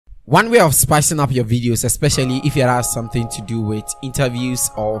One way of spicing up your videos, especially if it has something to do with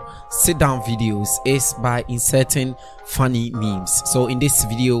interviews or sit down videos, is by inserting funny memes. So in this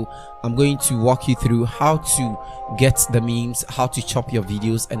video, I'm going to walk you through how to get the memes, how to chop your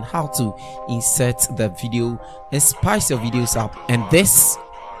videos, and how to insert the video and spice your videos up. And this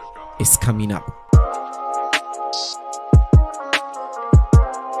is coming up.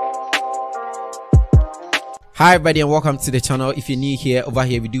 Hi everybody and welcome to the channel. If you're new here, over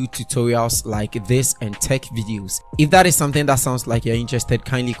here we do tutorials like this and tech videos. If that is something that sounds like you're interested,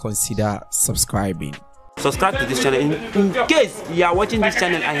 kindly consider subscribing. Subscribe to this channel. In case you are watching this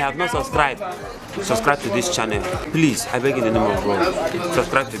channel and you have not subscribed, subscribe to this channel. Please, I beg in the name of God,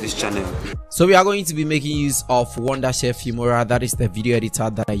 subscribe to this channel. So we are going to be making use of WONDERSHARE FILMORA. That is the video editor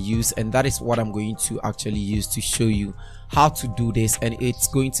that I use, and that is what I'm going to actually use to show you how to do this, and it's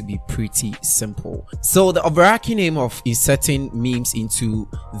going to be pretty simple. So the overarching aim of inserting memes into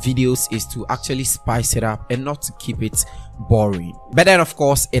videos is to actually spice it up and not to keep it boring. But then of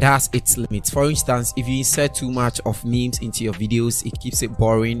course it has its limits. For instance, if you insert too much of memes into your videos, it keeps it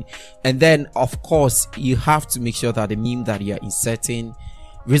boring. And then of course you have to make sure that the meme that you're inserting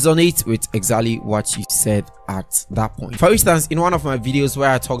resonate with exactly what you said at that point. For instance, in one of my videos where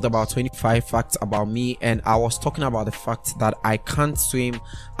I talked about 25 facts about me and I was talking about the fact that I can't swim,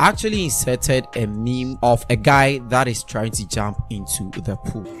 I actually inserted a meme of a guy that is trying to jump into the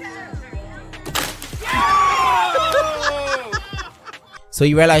pool. So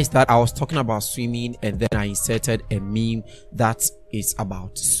you realize that I was talking about swimming, and then I inserted a meme that is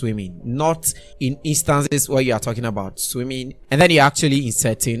about swimming, not in instances where you are talking about swimming and then you're actually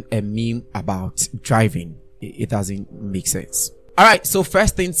inserting a meme about driving. It doesn't make sense. All right, so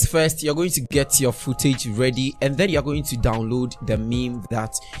first things first, you're going to get your footage ready and then you're going to download the meme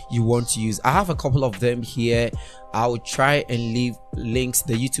that you want to use. I have a couple of them here. I will try and leave links,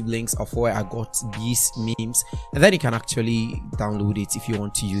 the YouTube links of where I got these memes, and then you can actually download it if you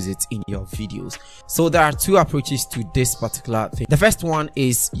want to use it in your videos. So there are two approaches to this particular thing. The first one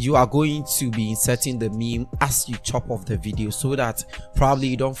is you are going to be inserting the meme as you chop off the video, so that probably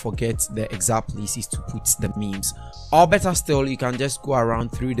you don't forget the exact places to put the memes. Or better still, you can just go around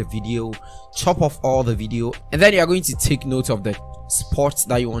through the video, chop off all the video, and then you are going to take note of the spots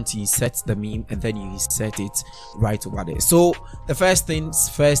that you want to insert the meme, and then you insert it right over there. So the first things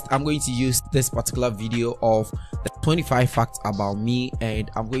first, I'm going to use this particular video of the 25 facts about me, and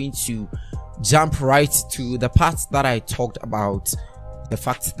I'm going to jump right to the parts that I talked about the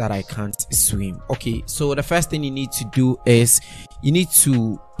fact that I can't swim. Okay, so the first thing you need to do is you need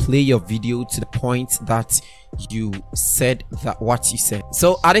to play your video to the point that you said that what you said.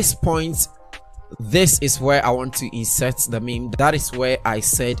 So at this point, this is where I want to insert the meme. That is where I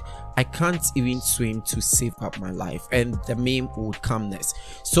said I can't even swim to save up my life, and the meme would come next.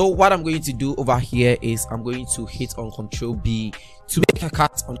 So what I'm going to do over here is I'm going to hit on Ctrl B to make a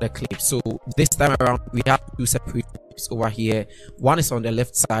cut on the clip. So this time around we have two separate clips over here. One is on the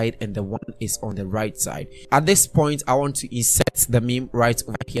left side and the one is on the right side. At this point I want to insert the meme right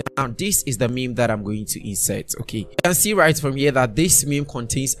over here. Now this is the meme that I'm going to insert. Okay, you can see right from here that this meme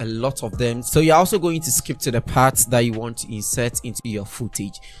contains a lot of them, so you're also going to skip to the parts that you want to insert into your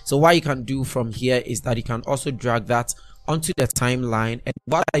footage. So what you can do from here is that you can also drag that onto the timeline, and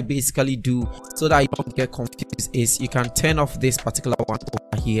what I basically do so that you don't get confused is you can turn off this particular one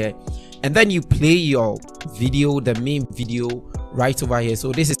over here, and then you play your video, the main video right over here.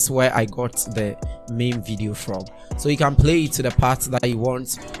 So this is where I got the main video from, so you can play it to the parts that you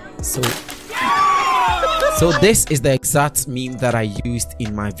want. So this is the exact meme that I used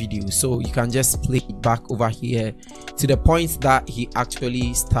in my video, so you can just play it back over here to the point that he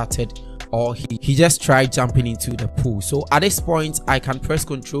actually started, or he just tried jumping into the pool. So at this point I can press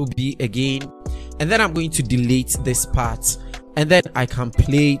Ctrl B again, and then I'm going to delete this part, and then I can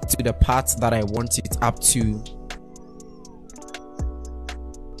play to the parts that I want it up to.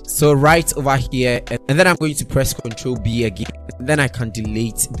 So right over here, and then I'm going to press Ctrl B again, and then I can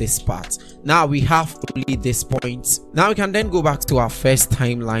delete this part. Now we have only this point. Now we can then go back to our first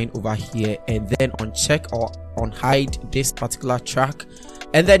timeline over here, and then uncheck or unhide this particular track,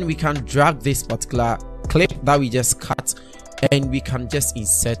 and then we can drag this particular clip that we just cut, and we can just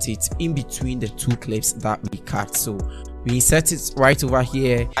insert it in between the two clips that we cut. So we insert it right over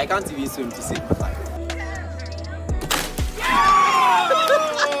here. I can't even swim to save my life.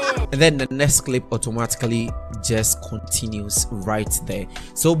 And then the next clip automatically just continues right there.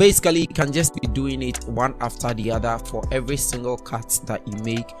 So basically you can just be doing it one after the other for every single cut that you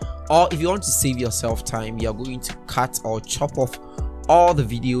make, or if you want to save yourself time, you're going to cut or chop off all the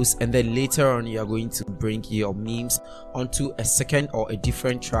videos, and then later on you are going to bring your memes onto a second or a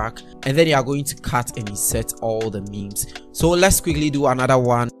different track, and then you are going to cut and insert all the memes. So let's quickly do another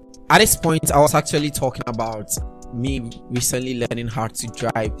one. At this point I was actually talking about me recently learning how to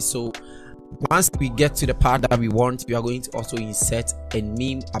drive. So once we get to the part that we want, we are going to also insert a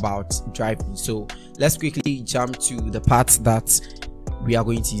meme about driving. So let's quickly jump to the part that we are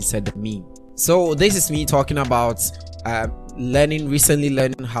going to insert the meme. So this is me talking about recently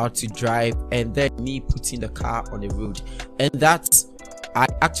learning how to drive, and then me putting the car on the road, and that's I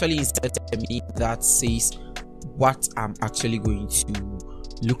actually inserted a meme that says what I'm actually going to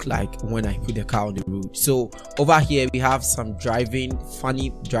look like when I put the car on the road. So over here we have some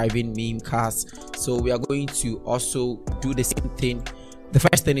funny driving meme cars. So we are going to also do the same thing. The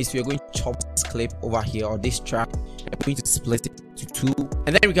first thing is we are going to chop this clip over here, or this track, and we're going to split it to 2,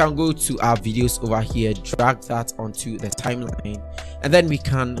 and then we can go to our videos over here, drag that onto the timeline, and then we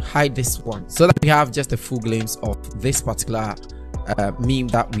can hide this one so that we have just a full glimpse of this particular meme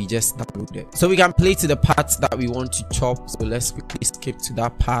that we just downloaded. So we can play to the parts that we want to chop. So let's quickly skip to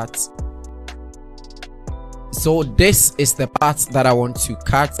that part. So this is the part that I want to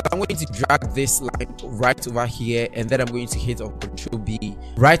cut. So I'm going to drag this line right over here, and then I'm going to hit on Ctrl B,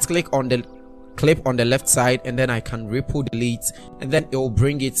 right click on the clip on the left side, and then I can ripple delete, and then it will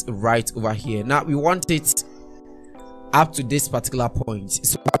bring it right over here. Now we want it up to this particular point.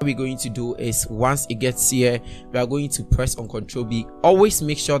 So what we're going to do is, once it gets here, we are going to press on Ctrl B. Always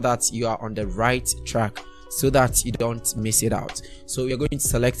make sure that you are on the right track so that you don't miss it out. So we are going to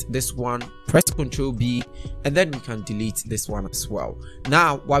select this one, press Ctrl B, and then we can delete this one as well.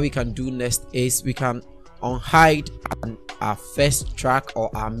 Now what we can do next is we can unhide our first track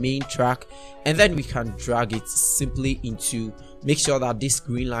or our main track, and then we can drag it simply into, make sure that this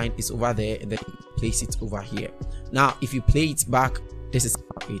green line is over there, and then place it over here. Now if you play it back, this is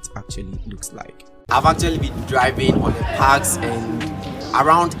how it actually looks like. I've actually been driving on the parks and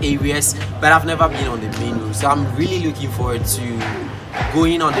around areas, but I've never been on the main road, so I'm really looking forward to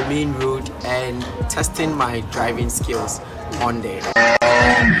going on the main road and testing my driving skills on there.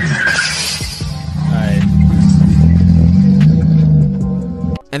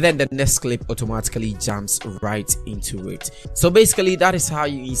 And then the next clip automatically jumps right into it. So basically that is how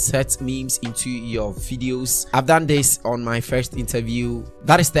you insert memes into your videos. I've done this on my first interview.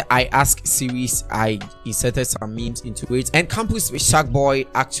 That is the I Ask series. I inserted some memes into it, and Campuswithsharkboy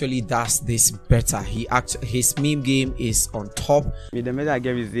actually does this better. His meme game is on top. The message I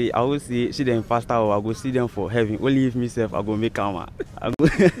gave is I will see them faster, or I go see them for heaven. Only if myself I go make karma.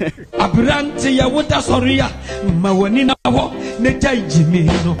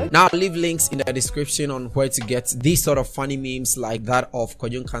 Now I'll leave links in the description on where to get these sort of funny memes like that of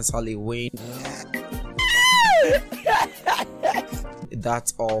Kojon Kansale Wayne,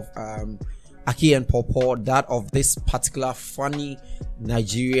 that of Aki and Popo, that of this particular funny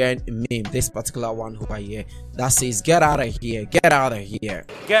Nigerian meme, this particular one over here that says get out of here, get out of here,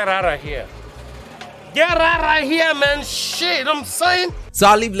 get out of here. Get out of here, man. Shit, I'm saying. So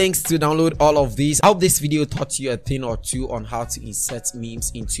I'll leave links to download all of these. I hope this video taught you a thing or two on how to insert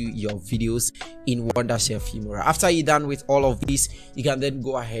memes into your videos in WONDERSHARE Filmora. After you're done with all of these, you can then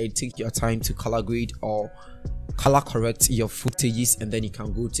go ahead, take your time to color grade or color correct your footages, and then you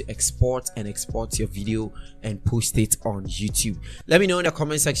can go to export your video and post it on YouTube. Let me know in the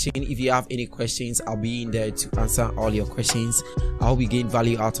comment section if you have any questions. I'll be in there to answer all your questions. I hope you gained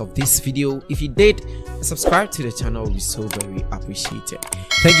value out of this video. If you did, subscribe to the channel will be so very appreciated.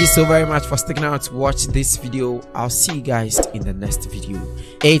 Thank you so very much for sticking out to watch this video. I'll see you guys in the next video.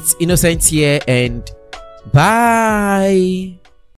 It's Innocent here, and bye.